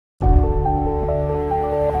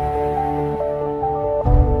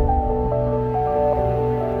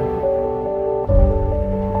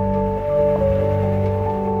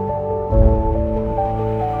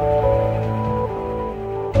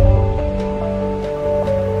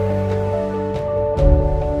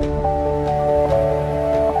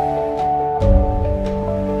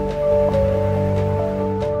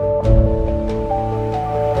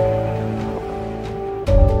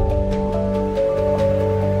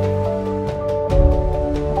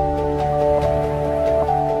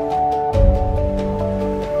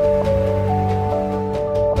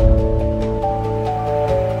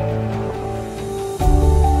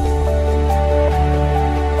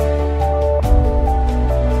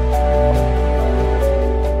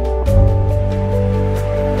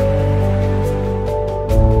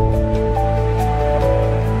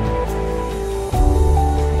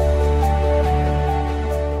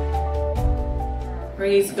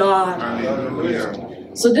God.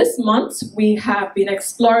 Hallelujah. So this month, we have been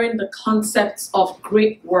exploring the concepts of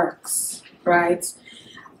great works, right?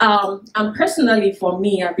 And personally, for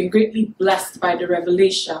me, I've been greatly blessed by the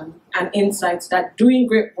revelation and insights that doing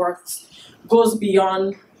great works goes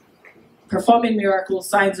beyond performing miracles,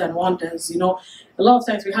 signs, and wonders. You know, a lot of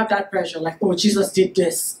times we have that pressure, like, oh, Jesus did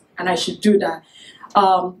this, and I should do that.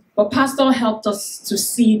 But Pastor helped us to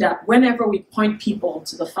see that whenever we point people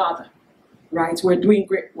to the Father, right, we're doing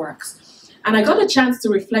great works. And I got a chance to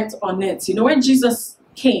reflect on it. You know, when Jesus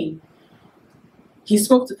came, he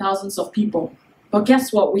spoke to thousands of people. But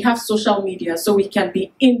guess what? We have social media, so we can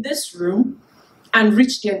be in this room and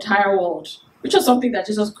reach the entire world, which was something that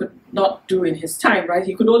Jesus could not do in his time, right?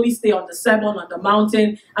 He could only stay on the sermon on the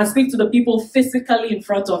mountain and speak to the people physically in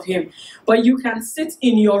front of him. But you can sit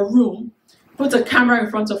in your room, put a camera in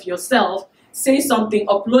front of yourself, say something,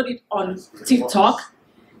 upload it on TikTok,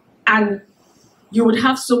 and you would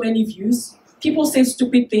have so many views. People say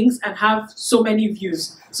stupid things and have so many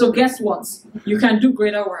views. So guess what? You can do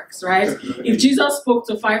greater works, right? If Jesus spoke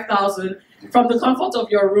to 5,000 from the comfort of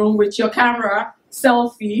your room with your camera,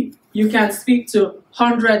 selfie, you can speak to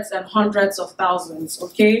hundreds and hundreds of thousands,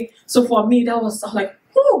 okay? So for me, that was like,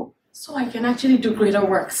 oh, so I can actually do greater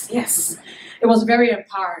works. Yes, it was very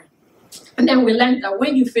empowering. And then we learned that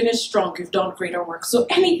when you finish strong, you've done greater work. So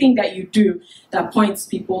anything that you do that points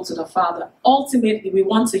people to the Father, ultimately we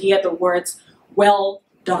want to hear the words, well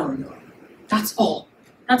done. That's all.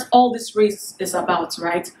 That's all this race is about,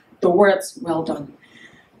 right? The words, well done.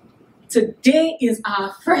 Today is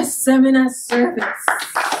our first seminar service.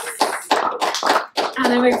 And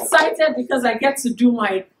I'm excited because I get to do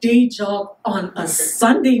my day job on a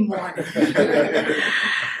Sunday morning.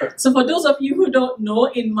 So for those of you who don't know,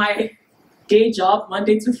 in my day job,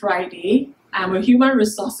 Monday to Friday, I'm a human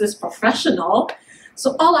resources professional.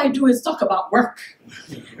 So all I do is talk about work.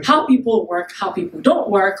 How people work, how people don't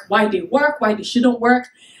work, why they shouldn't work.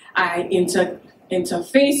 I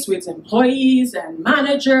interface with employees and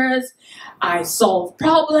managers. I solve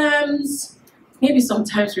problems. Maybe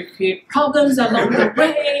sometimes we create problems along the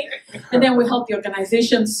way, and then we help the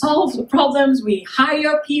organization solve the problems. We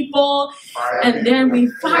hire people, and then we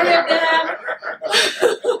fire them,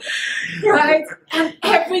 right? And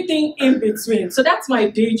everything in between. So that's my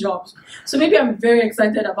day job. So maybe I'm very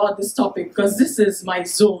excited about this topic because this is my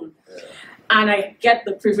zone. And I get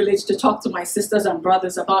the privilege to talk to my sisters and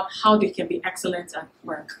brothers about how they can be excellent at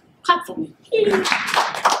work. Clap for me.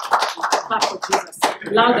 Clap for Jesus.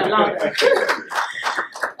 Louder, louder.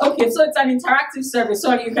 Okay, so it's an interactive service.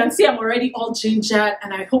 So you can see I'm already all gingered,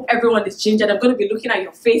 and I hope everyone is gingered. I'm going to be looking at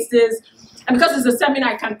your faces. And because it's a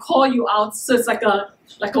seminar, I can call you out. So it's like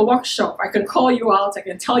a workshop. I can call you out. I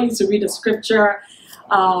can tell you to read a scripture.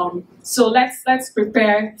 So let's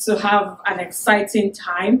prepare to have an exciting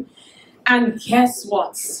time. And guess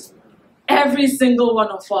what? Every single one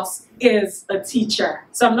of us is a teacher.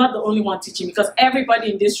 So I'm not the only one teaching because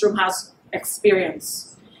everybody in this room has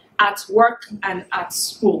experience at work and at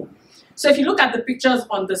school. So if you look at the pictures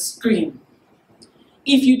on the screen,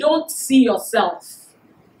 if you don't see yourself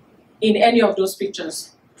in any of those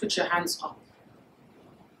pictures, put your hands up.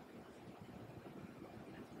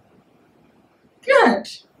 Good.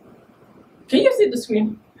 Can you see the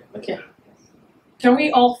screen? Okay. Can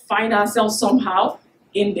we all find ourselves somehow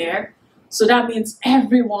in there? So that means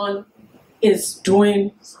everyone is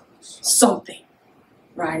doing something,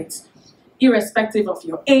 right? Irrespective of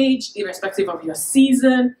your age, irrespective of your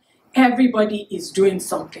season, everybody is doing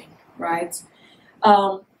something, right?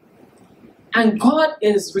 And God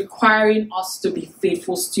is requiring us to be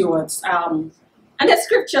faithful stewards. And there's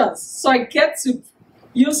scriptures. So I get to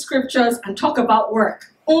use scriptures and talk about work.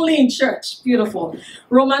 Only in church. Beautiful.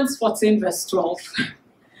 Romans 14 verse 12.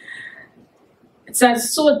 It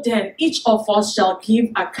says, so then each of us shall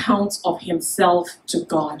give account of himself to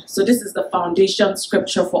God. So this is the foundation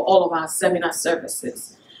scripture for all of our seminar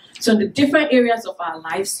services. So in the different areas of our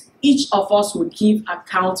lives, each of us will give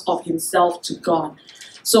account of himself to God.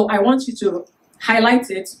 So I want you to highlight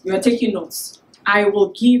it. You're taking notes. I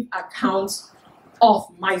will give account of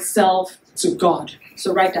myself to God.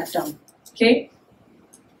 So write that down. Okay?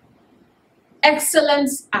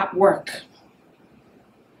 Excellence at work.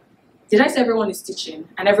 Did I say everyone is teaching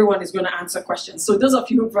and everyone is going to answer questions? So those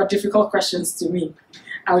of you who brought difficult questions to me,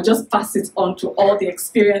 I will just pass it on to all the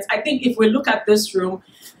experience. I think if we look at this room,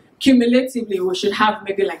 cumulatively, we should have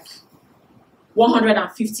maybe like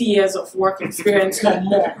 150 years of work experience or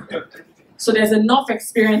more. So there's enough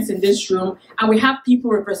experience in this room, and we have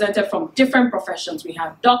people represented from different professions. We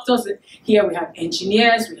have doctors here, we have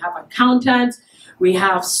engineers, we have accountants, we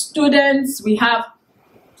have students, we have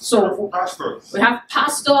So pastors. We have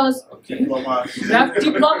pastors, Okay. we have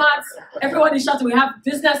diplomats, everyone is shouting. We have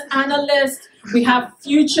business analysts, we have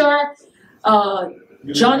future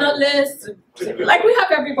journalists, like we have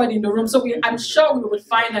everybody in the room. So I'm sure we would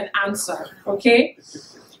find an answer, okay?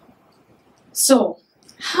 So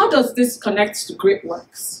how does this connect to great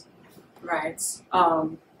works, right?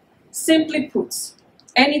 Simply put,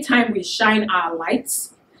 anytime we shine our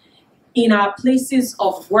lights in our places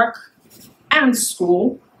of work and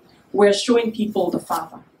school, we're showing people the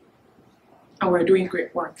Father. And we're doing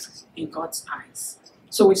great works in God's eyes.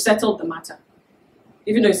 So we've settled the matter.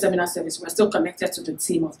 Even though it's seminar service, we're still connected to the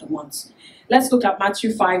theme of the month. Let's look at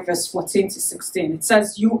Matthew 5, verse 14 to 16. It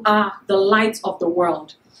says, "You are the light of the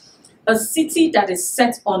world. A city that is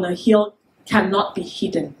set on a hill cannot be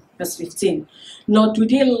hidden." Verse 15. "Nor do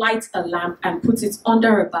they light a lamp and put it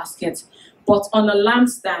under a basket, but on a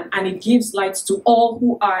lampstand, and it gives light to all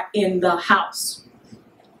who are in the house.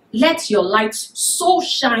 Let your light so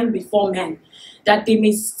shine before men that they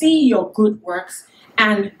may see your good works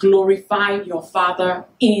and glorify your Father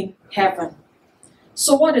in heaven."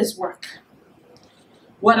 So what is work?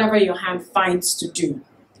 Whatever your hand finds to do.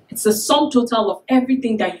 It's the sum total of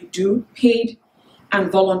everything that you do, paid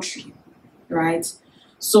and voluntary, right?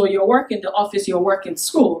 So your work in the office, your work in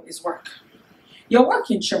school is work. Your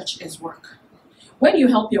work in church is work. When you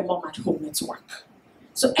help your mom at home, it's work.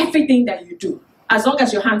 So everything that you do, as long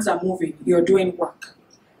as your hands are moving, you're doing work,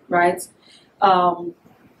 right? A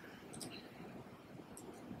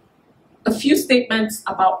few statements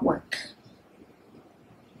about work.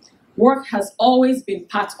 Work has always been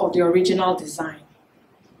part of the original design,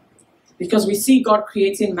 because we see God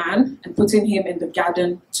creating man and putting him in the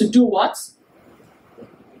garden to do what?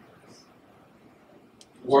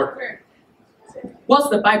 Work. What's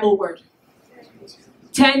the Bible word?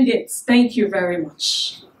 Tend it. Thank you very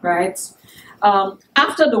much, right?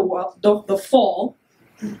 After the fall,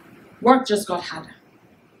 work just got harder.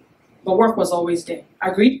 But work was always there.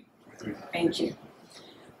 Agreed? Thank you.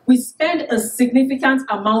 We spend a significant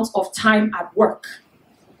amount of time at work.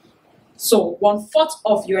 So 1/4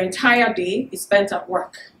 of your entire day is spent at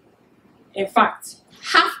work. In fact,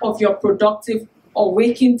 half of your productive or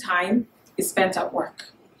waking time is spent at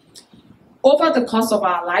work. Over the course of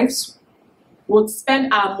our lives, we'll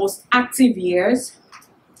spend our most active years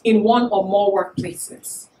in one or more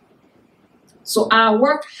workplaces. So our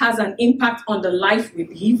work has an impact on the life we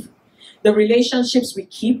live, the relationships we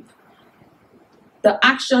keep, the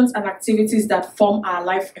actions and activities that form our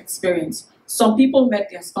life experience. Some people met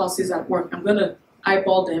their spouses at work. I'm going to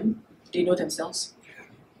eyeball them. They know themselves.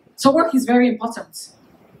 So work is very important.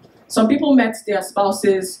 Some people met their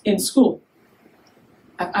spouses in school.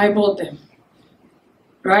 I've eyeballed them.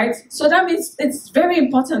 Right? So that means it's very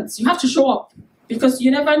important. You have to show up, because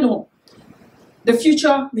you never know. The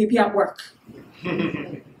future may be at work.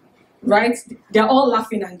 Right? They're all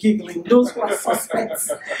laughing and giggling, those who are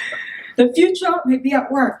suspects. The future may be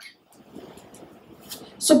at work.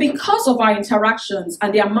 So because of our interactions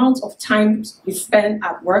and the amount of time we spend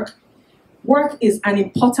at work, work is an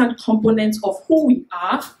important component of who we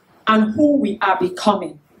are and who we are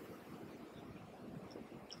becoming.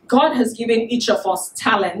 God has given each of us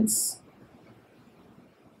talents.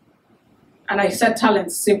 And I said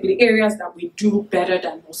talents simply, areas that we do better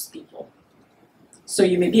than most people. So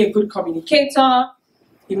you may be a good communicator,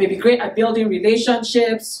 you may be great at building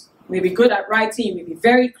relationships, you may be good at writing, you may be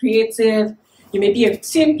very creative, you may be a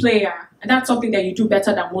team player, and that's something that you do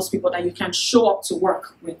better than most people that you can show up to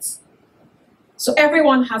work with. So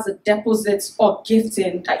everyone has a deposit or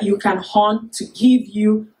gifting that you can hone to give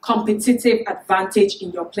you competitive advantage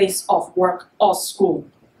in your place of work or school.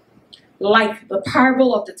 Like the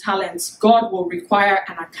parable of the talents, God will require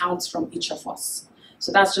an account from each of us.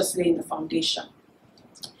 So that's just laying the foundation.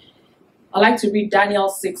 I'd like to read Daniel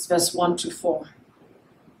 6, verse 1 to 4.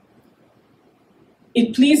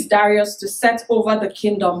 It pleased Darius to set over the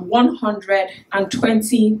kingdom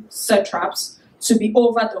 120 satraps to be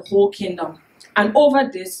over the whole kingdom, and over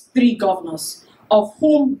this 3 governors, of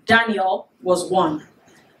whom Daniel was one,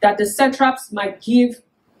 that the satraps might give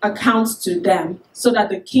accounts to them, so that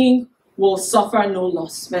the king will suffer no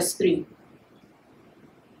loss. Verse 3.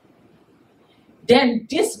 Then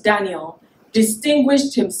this Daniel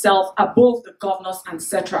distinguished himself above the governors and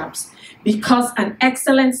satraps, because an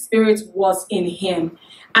excellent spirit was in him,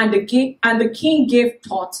 and the king gave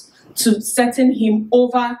thought to setting him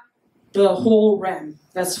over the whole realm.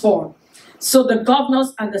 Verse 4. So the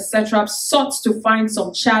governors and the satraps sought to find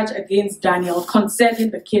some charge against Daniel concerning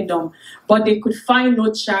the kingdom, but they could find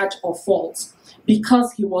no charge or fault,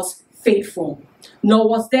 because he was faithful. Nor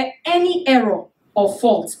was there any error or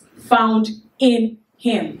fault found in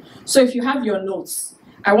him. So if you have your notes,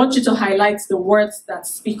 I want you to highlight the words that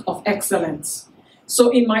speak of excellence. So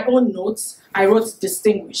in my own notes, I wrote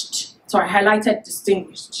distinguished. So I highlighted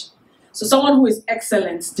distinguished. So someone who is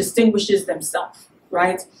excellent distinguishes themselves,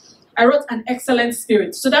 right? I wrote an excellent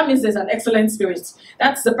spirit. So that means there's an excellent spirit.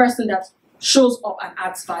 That's the person that shows up and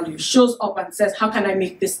adds value, shows up and says, how can I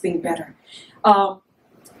make this thing better?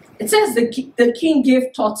 It says the king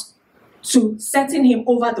gave thought to setting him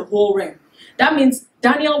over the whole realm. That means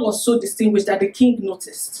Daniel was so distinguished that the king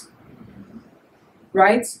noticed,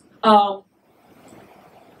 right?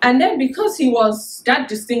 And then because he was that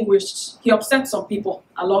distinguished, he upset some people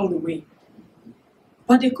along the way.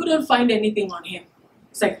 But they couldn't find anything on him.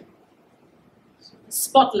 It's like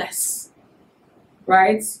spotless,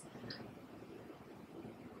 right?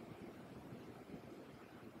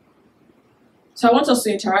 So I want us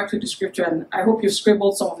to interact with the scripture, and I hope you've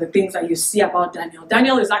scribbled some of the things that you see about Daniel.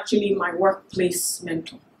 Daniel is actually my workplace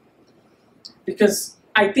mentor, because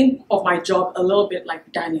I think of my job a little bit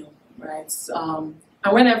like Daniel, right?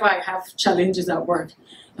 And whenever I have challenges at work,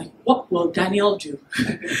 like, what will Daniel do?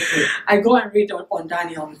 I go and read on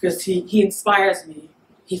Daniel because he inspires me.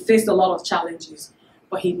 He faced a lot of challenges,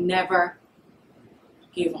 but he never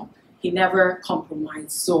gave up. He never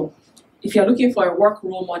compromised. So if you're looking for a work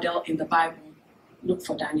role model in the Bible, look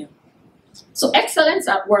for Daniel. So excellence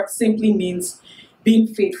at work simply means being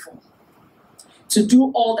faithful, to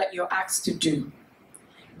do all that you're asked to do,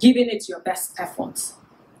 giving it your best efforts.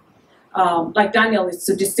 Like Daniel, is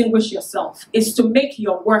to distinguish yourself. It's to make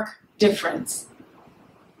your work different.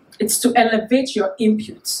 It's to elevate your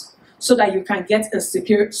inputs so that you can get a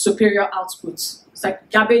superior output. It's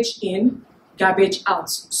like garbage in, garbage out.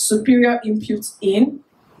 Superior inputs in,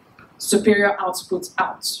 superior output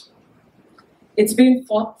out. It's being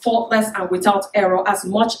faultless and without error as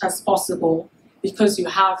much as possible because you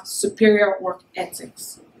have superior work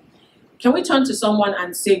ethics. Can we turn to someone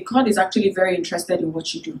and say, God is actually very interested in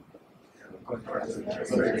what you do? Okay.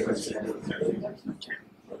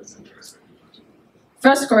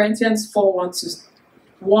 1 Corinthians 4,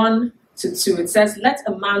 1 to 2, it says, let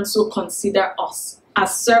a man so consider us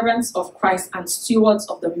as servants of Christ and stewards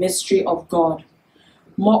of the mystery of God.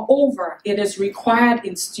 Moreover, it is required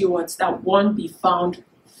in stewards that one be found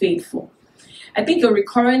faithful. I think a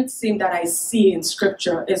recurrent theme that I see in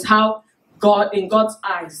scripture is how God, in God's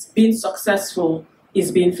eyes, being successful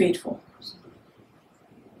is being faithful.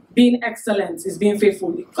 Being excellent is being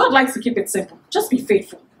faithful. God likes to keep it simple. Just be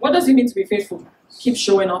faithful. What does it mean to be faithful? Keep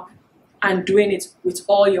showing up and doing it with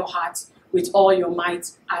all your heart, with all your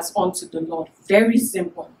might, as unto the Lord. Very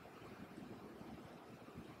simple.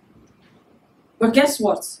 But guess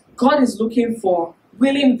what? God is looking for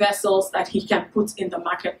willing vessels that he can put in the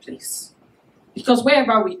marketplace. Because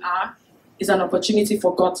wherever we are is an opportunity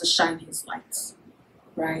for God to shine his light.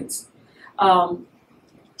 Right?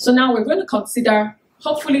 So now we're going to consider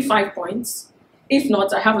hopefully 5 points. If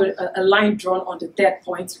not, I have a line drawn on the third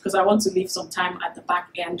point because I want to leave some time at the back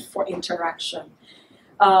end for interaction.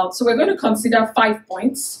 So we're going to consider 5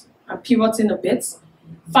 points. I'm pivoting a bit.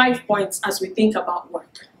 5 points as we think about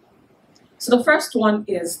work. So the first one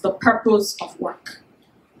is the purpose of work.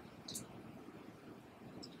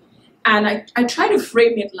 And I try to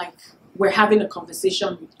frame it like we're having a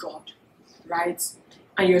conversation with God, right?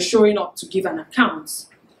 And you're showing up to give an account.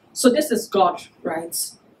 So this is God, right?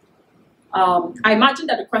 I imagine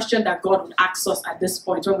that the question that God would ask us at this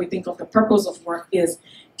point when we think of the purpose of work is,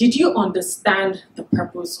 did you understand the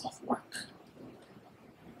purpose of work?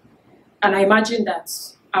 And I imagine that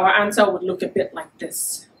our answer would look a bit like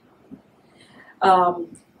this.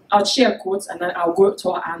 I'll share a quote and then I'll go to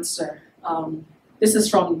our answer. This is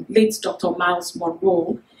from late Dr. Miles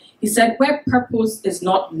Monroe. He said, where purpose is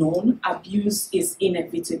not known, abuse is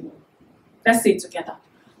inevitable. Let's say it together.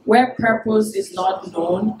 Where purpose is not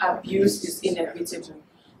known, abuse is inevitable.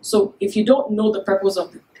 So if you don't know the purpose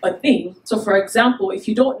of a thing, so for example, if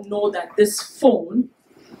you don't know that this phone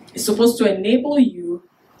is supposed to enable you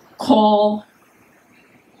call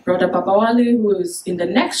Brother Babawale, who is in the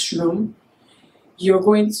next room, you're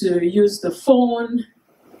going to use the phone,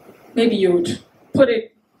 maybe you would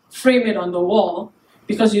frame it on the wall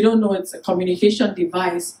because you don't know it's a communication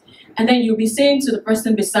device. And then you'll be saying to the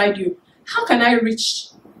person beside you, how can I reach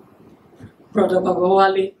Brother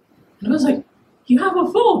Babawale? And I was like, you have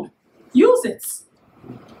a phone, use it.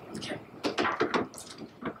 Okay.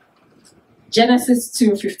 Genesis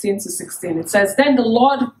 2:15-16, it says, then the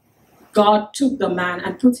Lord God took the man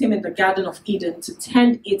and put him in the Garden of Eden to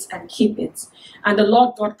tend it and keep it. And the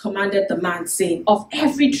Lord God commanded the man, saying, of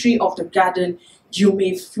every tree of the garden you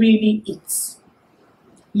may freely eat.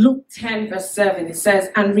 Luke 10 verse 7, it says,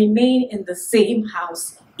 and remain in the same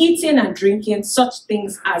house, eating and drinking such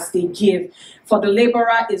things as they give, for the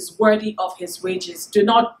laborer is worthy of his wages. Do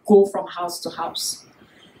not go from house to house.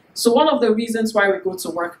 So one of the reasons why we go to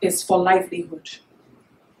work is for livelihood.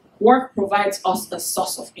 Work provides us a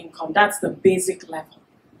source of income. That's the basic level.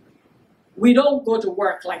 We don't go to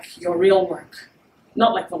work like your real work,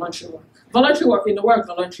 not like voluntary work. Voluntary work, in the word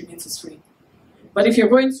voluntary means it's free. But if you're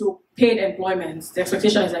going to paid employment, the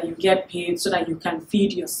expectation is that you get paid so that you can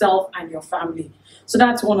feed yourself and your family. So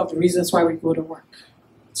that's one of the reasons why we go to work,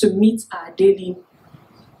 to meet our daily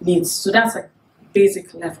needs. So that's a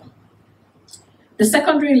basic level. The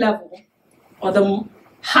secondary level, or the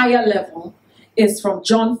higher level, is from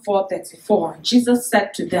John 4:34. Jesus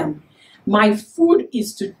said to them, my food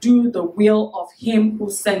is to do the will of him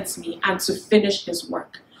who sent me and to finish his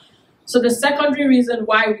work. So the secondary reason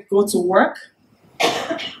why we go to work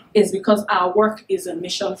is because our work is a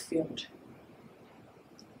mission field.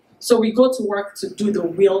 So we go to work to do the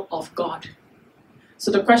will of God.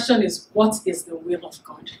 So the question is, what is the will of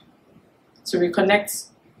God? To reconnect,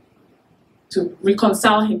 to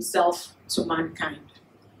reconcile himself to mankind.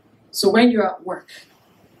 So when you're at work,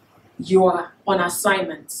 you are on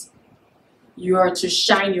assignment. You are to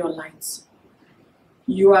shine your light.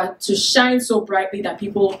 You are to shine so brightly that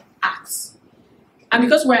people ask. And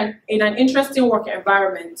because we're in an interesting work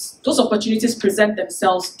environment, those opportunities present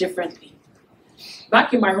themselves differently.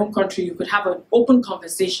 Back in my home country, you could have an open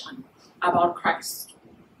conversation about Christ.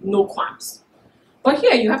 No qualms. But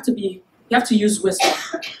here you have to use wisdom.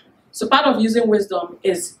 So part of using wisdom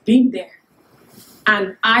is being there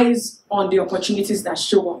and eyes on the opportunities that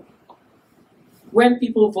show up. When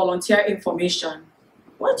people volunteer information,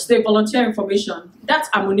 once they volunteer information, that's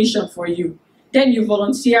ammunition for you. Then you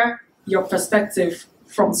volunteer your perspective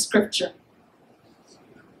from scripture.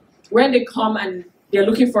 When they come and they're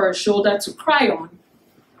looking for a shoulder to cry on,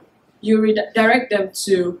 you redirect them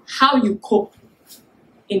to how you cope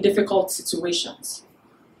in difficult situations.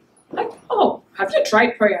 Like, oh, have you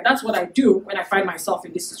tried prayer? That's what I do when I find myself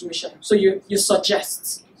in this situation. So you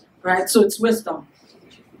suggest, right? So it's wisdom.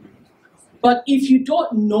 But if you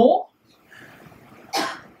don't know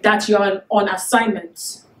that you're on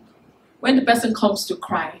assignment, when the person comes to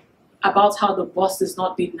cry about how the boss is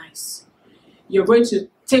not being nice, you're going to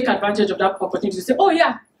take advantage of that opportunity to say, oh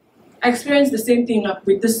yeah, I experienced the same thing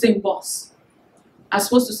with this same boss. As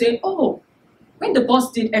opposed to say, oh, when the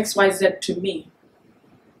boss did X, Y, Z to me,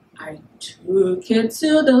 I took it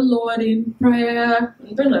to the Lord in prayer.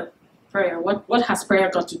 Prayer, what has prayer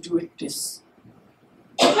got to do with this?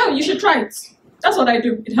 Well, you should try it. That's what I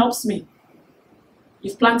do. It helps me.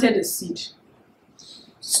 You've planted a seed.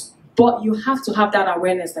 But you have to have that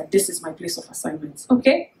awareness that this is my place of assignment.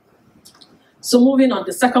 Okay? So moving on,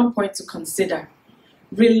 the second point to consider.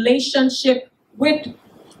 Relationship with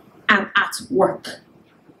and at work.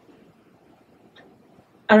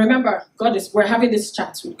 And remember, we're having this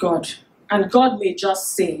chat with God. And God may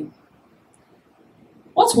just say,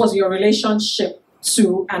 what was your relationship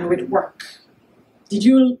to and with work? Did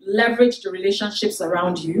you leverage the relationships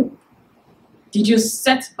around you? Did you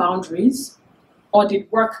set boundaries? Or did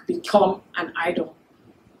work become an idol?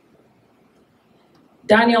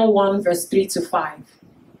 Daniel 1 verse 3-5.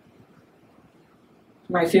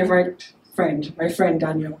 My favorite friend, my friend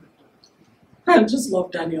Daniel. I just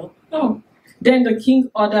love Daniel. Oh. Then the king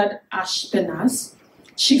ordered Ashpenaz,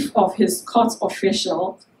 chief of his court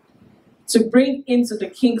official, to bring into the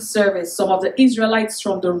king's service some of the Israelites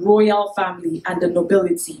from the royal family and the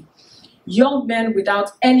nobility. Young men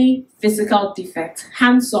without any physical defect,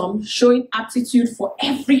 handsome, showing aptitude for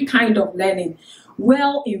every kind of learning,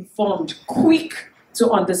 well-informed, quick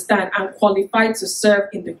to understand, and qualified to serve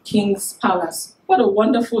in the king's palace. What a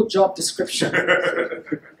wonderful job description.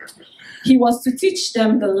 He was to teach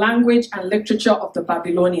them the language and literature of the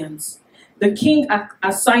Babylonians. The king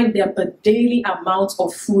assigned them a daily amount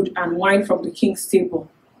of food and wine from the king's table.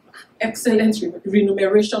 Excellent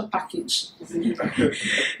remuneration package.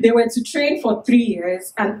 They were to train for 3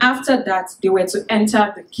 years, and after that, they were to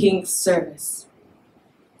enter the king's service.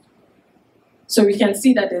 So we can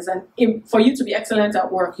see that for you to be excellent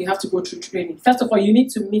at work, you have to go through training. First of all, you need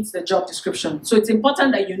to meet the job description. So it's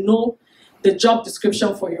important that you know the job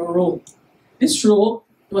description for your role. This role,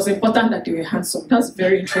 it was important that they were handsome. That's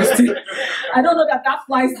very interesting. I don't know that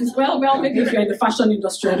flies this well. Well, maybe if you're in the fashion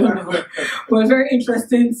industry, I don't know. But a very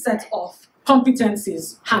interesting set of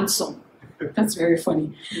competencies, handsome. That's very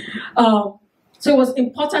funny. So it was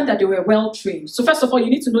important that they were well trained. So first of all, you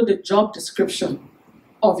need to know the job description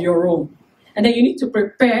of your role. And then you need to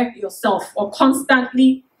prepare yourself or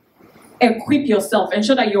constantly equip yourself,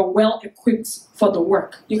 ensure that you're well equipped for the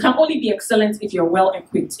work. You can only be excellent if you're well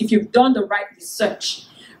equipped, if you've done the right research,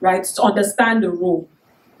 right, to understand the role,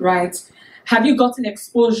 right? Have you gotten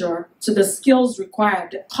exposure to the skills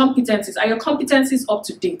required, the competencies? Are your competencies up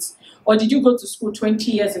to date? Or did you go to school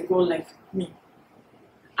 20 years ago like me?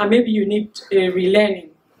 And maybe you need a relearning.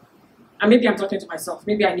 And maybe I'm talking to myself.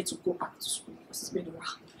 Maybe I need to go back to school because it's been a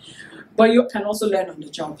while. But you can also learn on the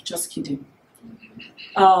job. Just kidding.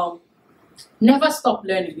 Never stop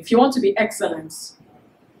learning. If you want to be excellent,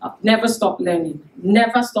 never stop learning.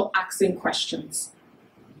 Never stop asking questions.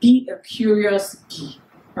 Be a curious bee,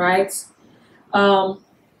 right? A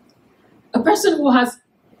person who has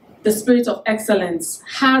the spirit of excellence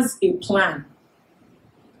has a plan.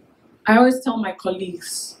 I always tell my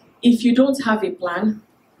colleagues, if you don't have a plan,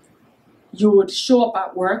 you would show up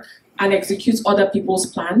at work and execute other people's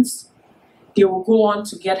plans. They will go on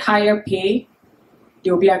to get higher pay.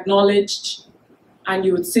 They will be acknowledged, and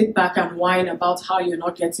you would sit back and whine about how you're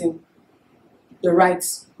not getting the right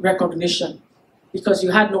recognition because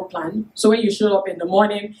you had no plan. So when you show up in the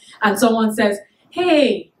morning and someone says,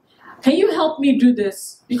 hey, can you help me do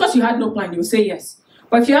this? Because you had no plan, you'll say yes.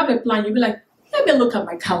 But if you have a plan, you'll be like, let me look at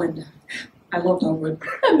my calendar. I love that word.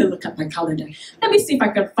 Let me look at my calendar. Let me see if I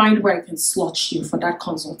can find where I can slot you for that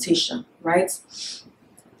consultation, right?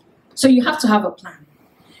 So you have to have a plan.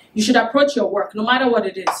 You should approach your work, no matter what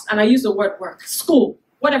it is. And I use the word work, school,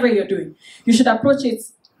 whatever you're doing. You should approach it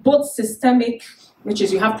both systemic, which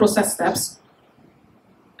is you have process steps,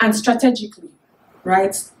 and strategically,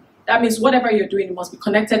 right? That means whatever you're doing, it must be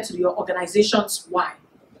connected to your organization's why,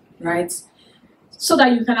 right? So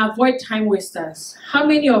that you can avoid time wasters. How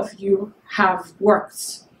many of you have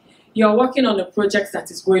worked? You're working on a project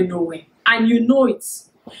that is going nowhere, and you know it,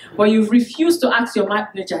 but you've refused to ask your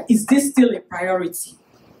manager, is this still a priority?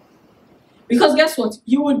 Because guess what?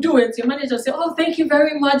 You will do it. Your manager will say, oh, thank you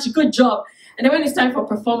very much. Good job. And then when it's time for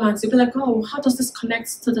performance, you'll be like, oh, how does this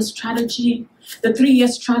connect to the strategy, the 3-year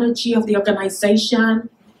strategy of the organization?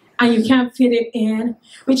 And you can't fit it in,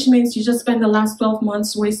 which means you just spend the last 12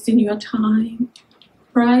 months wasting your time,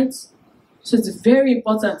 right? So it's very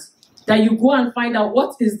important that you go and find out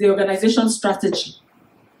what is the organization's strategy.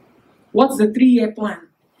 What's the 3-year plan?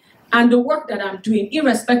 And the work that I'm doing,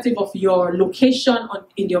 irrespective of your location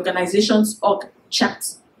in the organization's org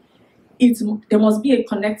chart, there must be a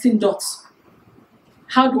connecting dot.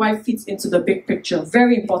 How do I fit into the big picture?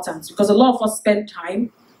 Very important, because a lot of us spend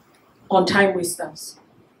time on time wasters.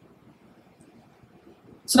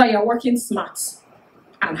 So that you're working smart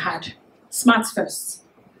and hard. Smart first.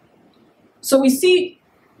 So we see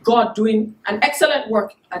God doing an excellent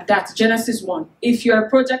work at that, Genesis 1. If you're a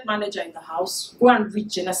project manager in the house, go and read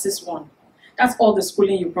Genesis 1. That's all the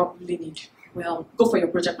schooling you probably need. Well, go for your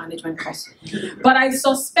project management course. But I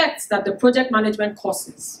suspect that the project management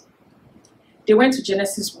courses, they went to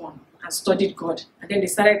Genesis 1 and studied God. And then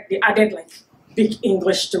they added like big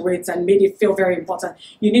English to it and made it feel very important.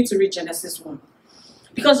 You need to read Genesis 1.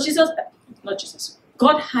 Because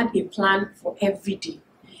God had a plan for every day.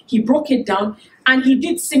 He broke it down and he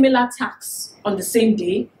did similar tasks on the same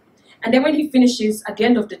day. And then when he finishes, at the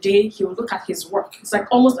end of the day, he will look at his work. It's like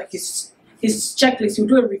almost like his checklist. He'll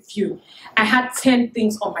do a review. I had 10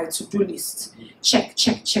 things on my to-do list. Check,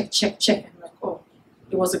 check, check, check, check. And I'm like, oh,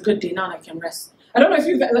 it was a good day. Now I can rest. I don't know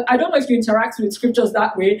if you interact with scriptures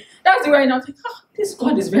that way. That's the way I think, oh, this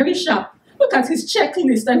God is very sharp. Look at his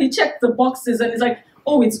checklist, and he checked the boxes, and it's like,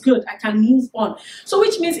 oh, it's good, I can move on. So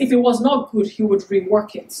which means if it was not good, he would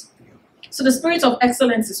rework it. So the spirit of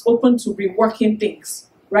excellence is open to reworking things,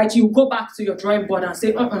 right? You go back to your drawing board and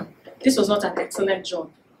say, this was not an excellent job,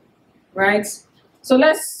 right? So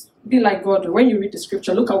let's be like God. When you read the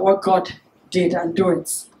scripture, look at what God did and do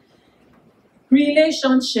it.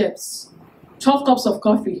 Relationships, 12 cups of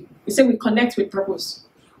coffee. We say we connect with purpose.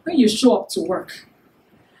 When you show up to work,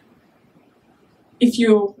 if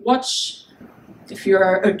you're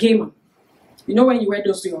a gamer, you know when you wear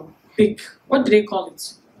those your big, what do they call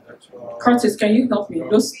it? Curtis, can you help me?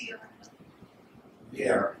 Those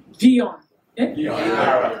VR. VR. Eh?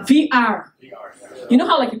 VR. You know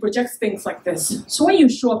how like it projects things like this. So when you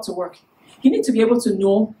show up to work, you need to be able to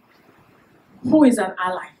know who is an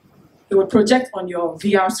ally. It will project on your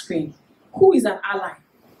VR screen. Who is an ally?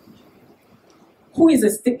 Who is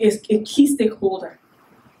a key stakeholder?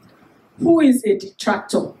 Who is a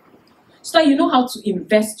detractor? So that you know how to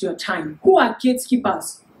invest your time. Who are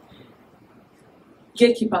gatekeepers?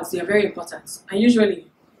 Gatekeepers, they are very important. And usually,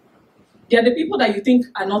 they are the people that you think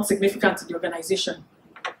are not significant in the organization.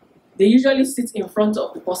 They usually sit in front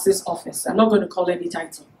of the boss's office. I'm not going to call any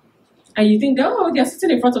title. And you think, oh, they are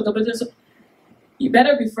sitting in front of the boss. you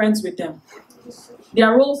better be friends with them.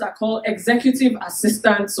 Their roles are called executive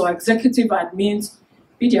assistants or executive admins.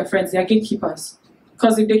 Be their friends, they are gatekeepers.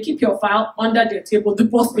 Because if they keep your file under their table, the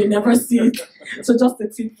boss may never see it. So just a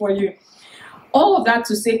tip for you. All of that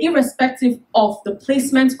to say, irrespective of the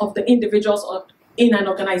placement of the individuals in an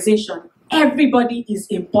organization, everybody is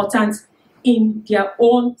important in their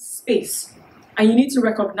own space. And you need to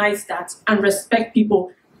recognize that and respect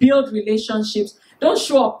people, build relationships. Don't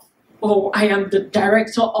show up, oh, I am the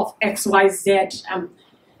director of XYZ.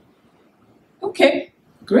 Okay,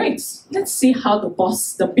 great. Let's see how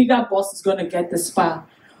the bigger boss is going to get this file.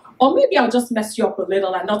 Or maybe I'll just mess you up a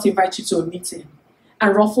little and not invite you to a meeting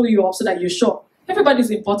and ruffle you up so that you show up. Everybody's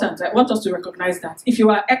important. I want us to recognize that. If you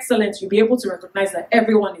are excellent, you'll be able to recognize that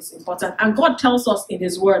everyone is important. And God tells us in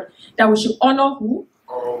His Word that we should honor who?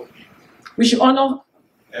 Oh. We should honor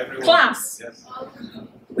Everyone. class. Yes.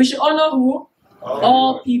 We should honor who?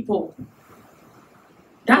 All people.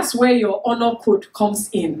 That's where your honor code comes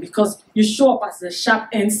in, because you show up as a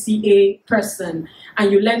sharp NCA person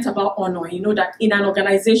and you learned about honor. You know that in an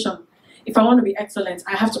organization, if I want to be excellent,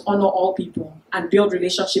 I have to honor all people and build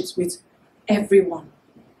relationships with everyone,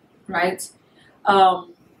 right?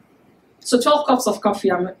 So 12 cups of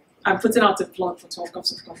coffee, I'm putting out a plug for 12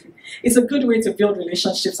 cups of coffee. It's a good way to build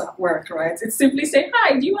relationships at work, right? It's simply saying,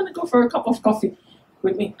 hi, do you want to go for a cup of coffee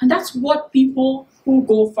with me? And that's what people who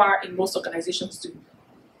go far in most organizations do.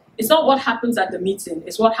 It's not what happens at the meeting,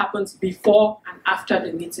 it's what happens before and after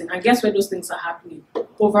the meeting. And guess where those things are happening?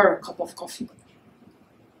 Over a cup of coffee.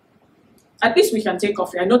 At least we can take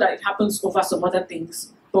coffee. I know that it happens over some other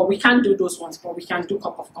things, but we can't do those ones, but we can do a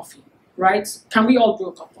cup of coffee, right? Can we all do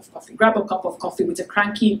a cup of coffee? Grab a cup of coffee with a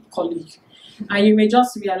cranky colleague. And you may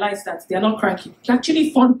just realize that they're not cranky. It's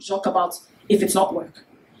actually fun to talk about if it's not work.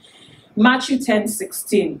 Matthew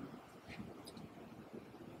 10:16.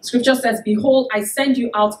 Scripture says, behold, I send you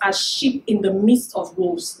out as sheep in the midst of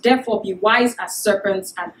wolves. Therefore, be wise as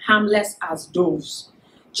serpents and harmless as doves.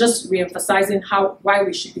 Just re-emphasizing why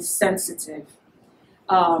we should be sensitive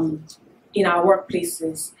in our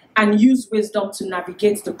workplaces and use wisdom to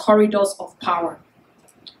navigate the corridors of power.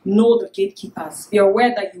 Know the gatekeepers. Be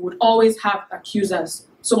aware that you would always have accusers.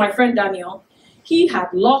 So my friend Daniel, he had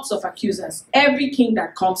lots of accusers. Every king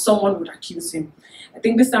that comes, someone would accuse him. I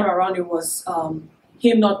think this time around it was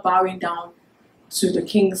him not bowing down to the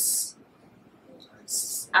king's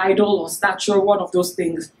idol or statue, one of those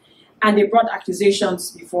things. And they brought accusations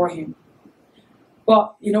before him.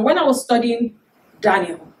 But, you know, when I was studying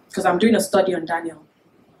Daniel, because I'm doing a study on Daniel,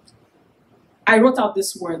 I wrote out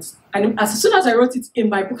these words. And as soon as I wrote it in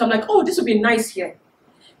my book, I'm like, oh, this would be nice here.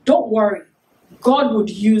 Don't worry. God would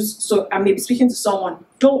use, so I may be speaking to someone,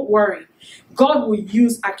 don't worry. God will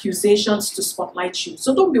use accusations to spotlight you.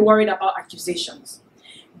 So don't be worried about accusations.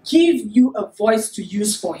 Give you a voice to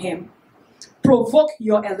use for Him. Provoke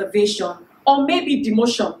your elevation, or maybe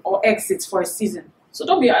demotion or exits for a season. So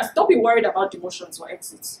don't be worried about demotions or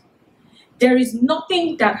exits. There is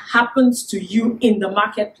nothing that happens to you in the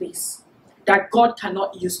marketplace that God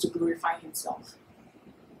cannot use to glorify Himself.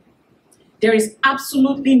 There is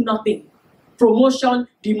absolutely nothing. Promotion,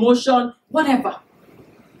 demotion, whatever.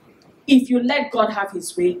 If you let God have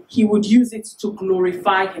His way, He would use it to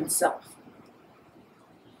glorify Himself.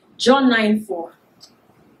 John 9:4.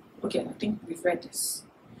 Okay, I think we've read this.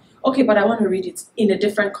 Okay, but I want to read it in a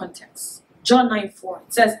different context. John 9:4.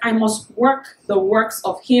 It says, I must work the works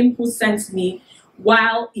of Him who sent me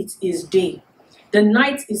while it is day. The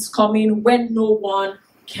night is coming when no one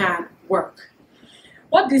can work.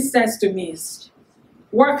 What this says to me is,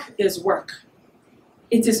 work is work.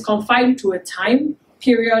 It is confined to a time,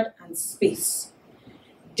 period, and space.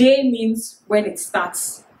 Day means when it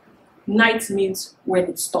starts. Night means when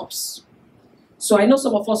it stops. So I know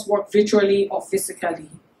some of us work virtually or physically,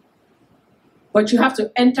 but you have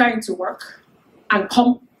to enter into work and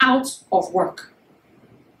come out of work.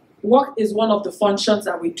 Work is one of the functions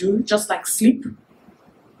that we do, just like sleep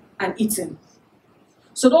and eating.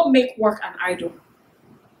 So don't make work an idol.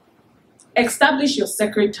 Establish your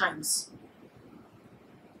sacred times.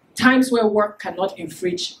 Times where work cannot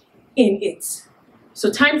infringe in it.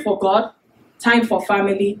 So time for God, time for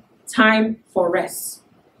family, time for rest.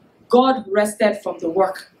 God rested from the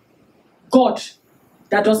work. God,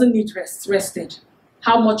 that doesn't need rest, rested.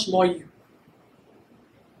 How much more you?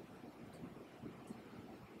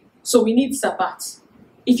 So we need Sabbath.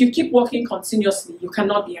 If you keep working continuously, you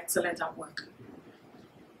cannot be excellent at work.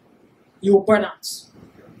 You will burn out.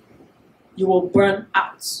 You will burn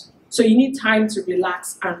out. So you need time to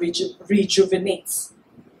relax and rejuvenate.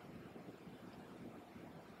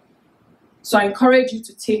 So I encourage you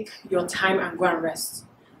to take your time and go and rest.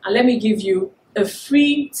 And let me give you a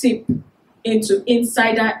free tip into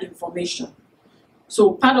insider information.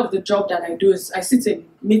 So part of the job that I do is I sit in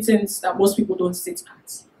meetings that most people don't sit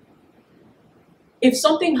at. If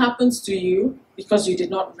something happens to you because you did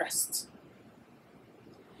not rest,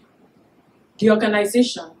 the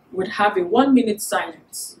organization would have a 1-minute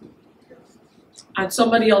silence and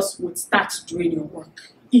somebody else would start doing your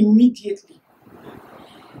work immediately.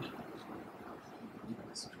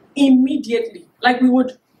 Immediately. Like we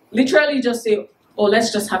would literally just say, oh,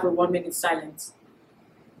 let's just have a 1-minute silence.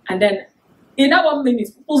 And then in that 1 minute,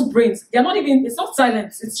 people's brains, they're not even, it's not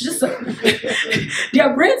silence, it's just,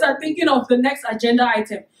 their brains are thinking of the next agenda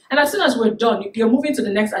item. And as soon as we're done, you're moving to the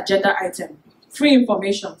next agenda item. Free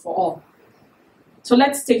information for all. So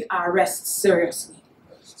let's take our rest seriously.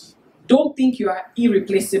 Don't think you are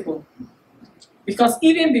irreplaceable. Because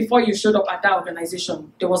even before you showed up at that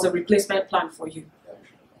organization, there was a replacement plan for you.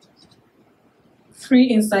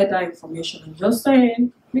 Free insider information, I'm just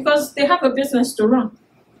saying. Because they have a business to run.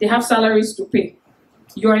 They have salaries to pay.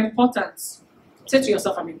 You're important. Say to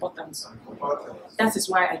yourself, I'm important. That is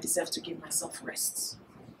why I deserve to give myself rest.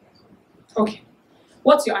 Okay.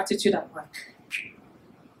 What's your attitude at work?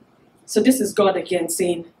 So this is God again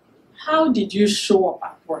saying, how did you show up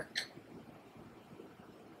at work?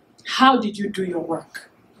 How did you do your work?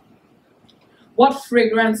 What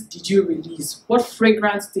fragrance did you release? What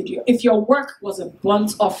fragrance did you... If your work was a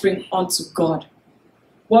burnt offering unto God,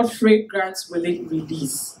 what fragrance will it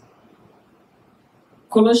release?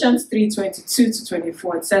 Colossians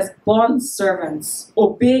 3:22-24, it says, bond servants,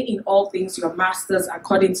 obey in all things your masters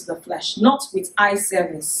according to the flesh, not with eye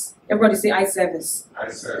service. Everybody say eye service. Eye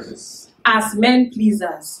service. As men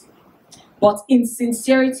pleasers, but in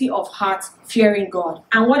sincerity of heart, fearing God.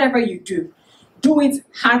 And whatever you do, do it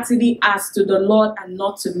heartily as to the Lord and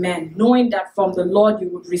not to men, knowing that from the Lord you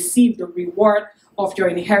would receive the reward of your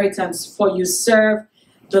inheritance, for you serve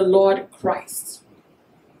the Lord Christ.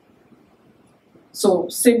 So,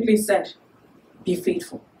 simply said, be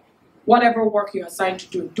faithful. Whatever work you're assigned to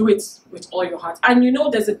do, do it with all your heart. And you know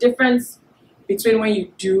there's a difference between when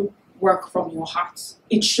you do work from your heart.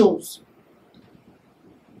 It shows.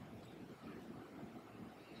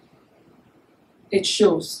 It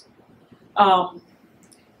shows.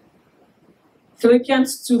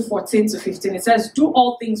 Philippians 2:14-15, it says, do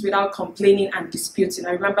all things without complaining and disputing.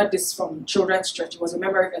 I remember this from children's church. It was a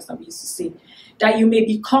memory verse that we used to say. That you may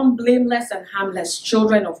become blameless and harmless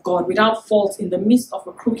children of God, without fault in the midst of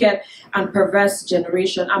a crooked and perverse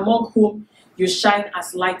generation, among whom you shine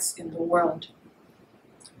as lights in the world.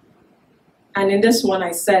 And in this one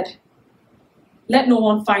I said, let no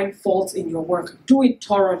one find fault in your work. Do it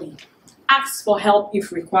thoroughly. Ask for help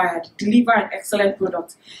if required. Deliver an excellent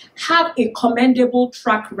product. Have a commendable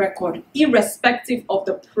track record, irrespective of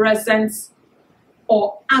the presence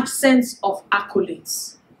or absence of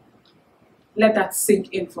accolades. Let that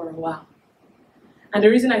sink in for a while. And the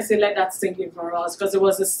reason I say let that sink in for a while is because there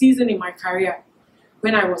was a season in my career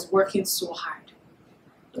when I was working so hard.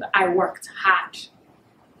 I worked hard.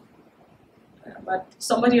 But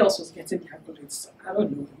somebody else was getting the accolades. I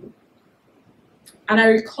don't know. And I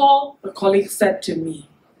recall a colleague said to me,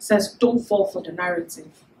 he says, don't fall for the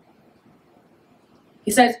narrative.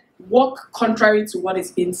 He says, walk contrary to what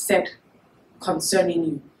is being said concerning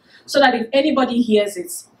you. So that if anybody hears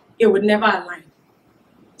it, it would never align.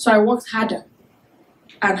 So I worked harder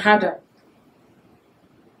and harder.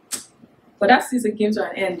 But that season came to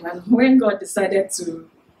an end. And when God decided to,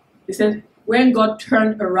 he said, when God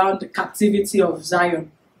turned around the captivity of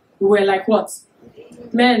Zion, we were like, what?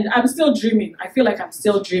 Man, I'm still dreaming. I feel like I'm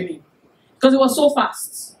still dreaming. Because it was so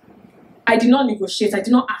fast. I did not negotiate. I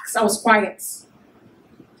did not ask. I was quiet.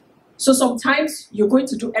 So sometimes you're going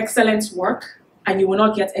to do excellent work and you will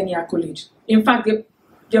not get any accolade. In fact,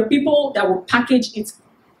 there are people that will package it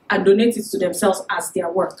and donate it to themselves as their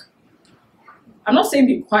work. I'm not saying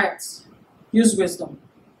be quiet. Use wisdom.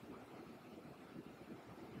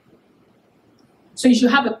 So you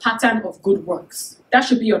should have a pattern of good works. That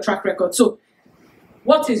should be your track record. So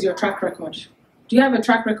what is your track record? Do you have a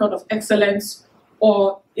track record of excellence,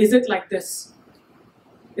 or is it like this?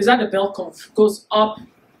 Is that a bell curve? Goes up,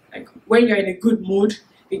 like when you're in a good mood,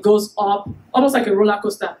 it goes up, almost like a roller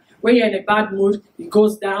coaster. When you're in a bad mood, it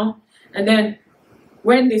goes down. And then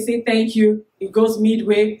when they say thank you, it goes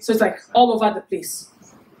midway. So it's like all over the place.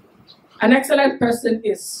 An excellent person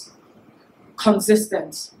is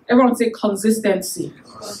consistent. Everyone say consistency.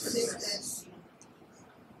 Consistency.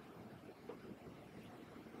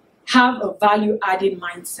 Have a value-adding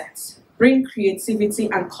mindset. Bring creativity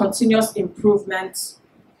and continuous improvement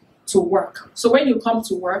to work. So when you come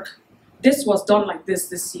to work, this was done like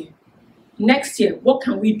this year. next year, what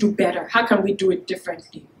can we do better? How can we do it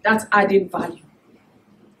differently? That's adding value,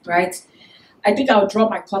 right? I think I'll draw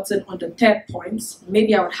my curtain on the third point.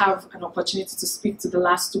 Maybe I would have an opportunity to speak to the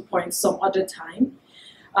last 2 points some other time.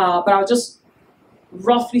 But I'll just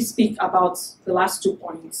roughly speak about the last 2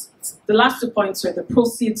 points. The last 2 points were the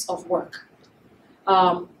proceeds of work.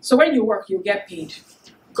 So when you work, you get paid.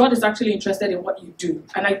 God is actually interested in what you do.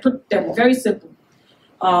 And I put them very simple.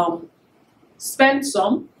 Spend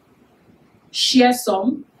some, share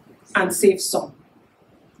some, and save some,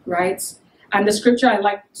 right? And the scripture I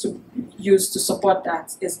like to use to support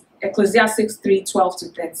that is Ecclesiastes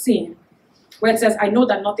 3:12-13, where it says, I know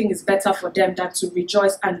that nothing is better for them than to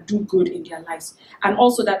rejoice and do good in their lives. And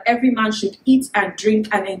also that every man should eat and drink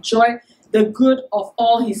and enjoy the good of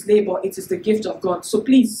all his labor. It is the gift of God. So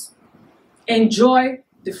please, enjoy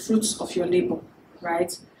the fruits of your labor,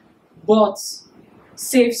 right? But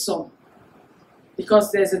save some.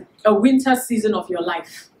 Because there's a winter season of your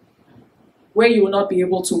life where you will not be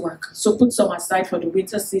able to work. So put some aside for the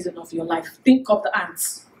winter season of your life. Think of the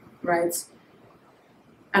ants, right?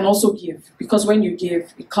 And also give. Because when you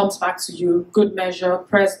give, it comes back to you. Good measure,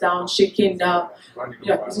 pressed down, shaking down.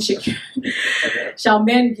 Yeah, isn't shaking? Shall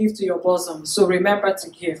men give to your bosom? So remember to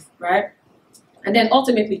give, right? And then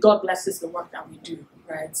ultimately, God blesses the work that we do,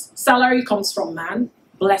 right? Salary comes from man.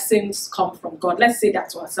 Blessings come from God. Let's say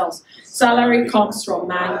that to ourselves. Salary comes from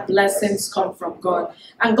man. Blessings come from God.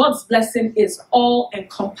 And God's blessing is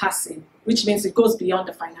all-encompassing, which means it goes beyond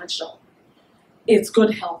the financial. It's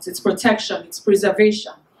good health. It's protection. It's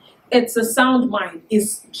preservation. It's a sound mind.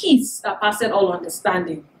 It's peace that passeth all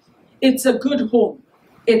understanding. It's a good home.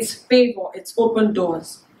 It's favor. It's open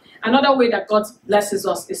doors. Another way that God blesses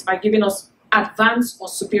us is by giving us advanced or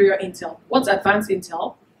superior intel. What's advanced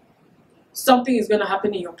intel? Something is going to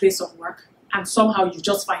happen in your place of work, and somehow you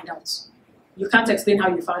just find out. You can't explain how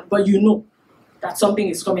you found, but you know that something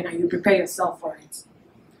is coming and you prepare yourself for it.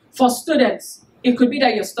 For students, it could be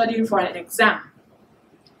that you're studying for an exam,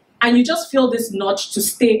 and you just feel this nudge to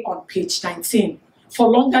stay on page 19 for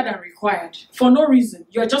longer than required. For no reason,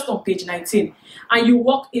 you're just on page 19, and you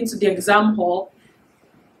walk into the exam hall,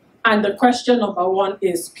 and the question number 1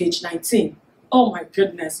 is page 19. Oh my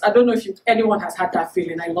goodness. I don't know if anyone has had that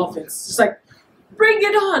feeling. I love it. It's just like, bring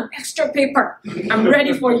it on, extra paper. I'm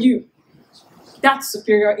ready for you. That's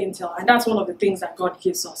superior intel. And that's one of the things that God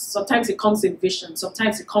gives us. Sometimes it comes in vision.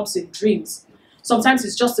 Sometimes it comes in dreams. Sometimes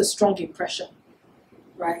it's just a strong impression,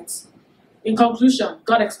 right? In conclusion,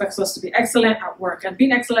 God expects us to be excellent at work. And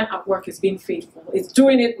being excellent at work is being faithful. It's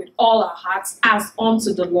doing it with all our hearts as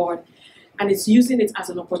unto the Lord. And it's using it as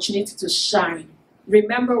an opportunity to shine.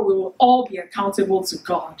 Remember, we will all be accountable to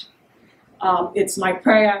God. It's my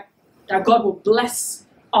prayer that God will bless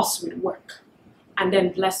us with work and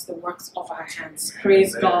then bless the works of our hands.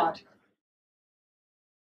 Praise God.